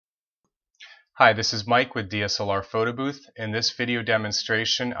Hi, this is Mike with DSLR Photo Booth. In this video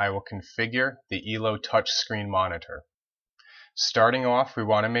demonstration, I will configure the ELO touchscreen monitor. Starting off, we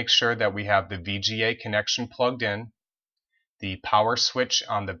want to make sure that we have the VGA connection plugged in. The power switch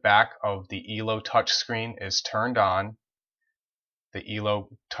on the back of the ELO touchscreen is turned on. The ELO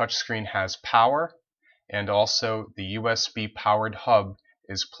touchscreen has power, and also the USB powered hub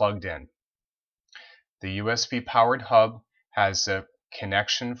is plugged in. The USB powered hub has a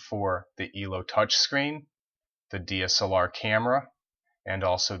connection for the ELO touchscreen, the DSLR camera, and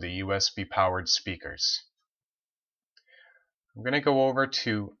also the USB powered speakers. I'm going to go over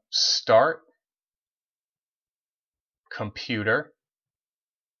to Start, Computer,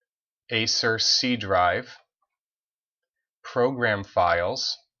 Acer C Drive, Program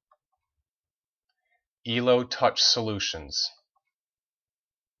Files, ELO Touch Solutions.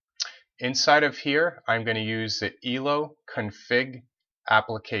 Inside of here, I'm going to use the ELO Config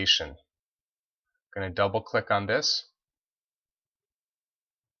application. I'm going to double click on this.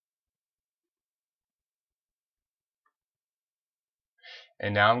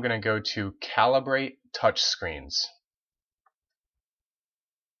 And now I'm going to go to Calibrate Touchscreens.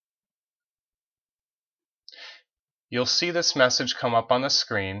 You'll see this message come up on the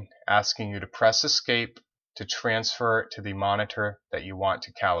screen asking you to press Escape to transfer it to the monitor that you want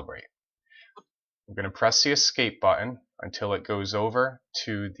to calibrate. I'm going to press the Escape button until it goes over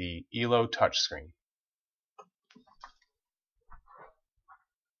to the ELO touchscreen.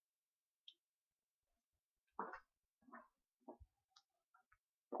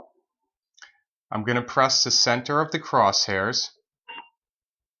 I'm going to press the center of the crosshairs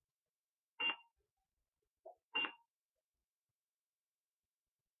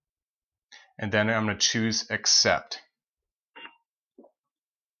and then I'm going to choose Accept.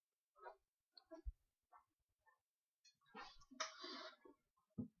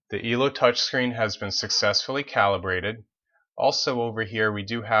 The ELO touchscreen has been successfully calibrated. Also over here we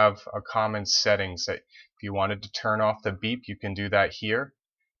do have a common settings that if you wanted to turn off the beep, you can do that here.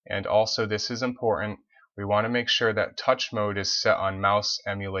 And also, this is important, we want to make sure that touch mode is set on mouse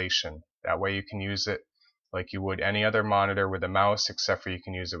emulation. That way you can use it like you would any other monitor with a mouse, except for you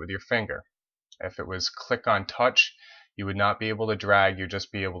can use it with your finger. If it was click on touch, you would not be able to drag, you'd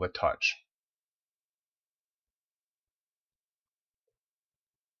just be able to touch.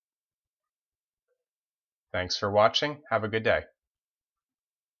 Thanks for watching. Have a good day.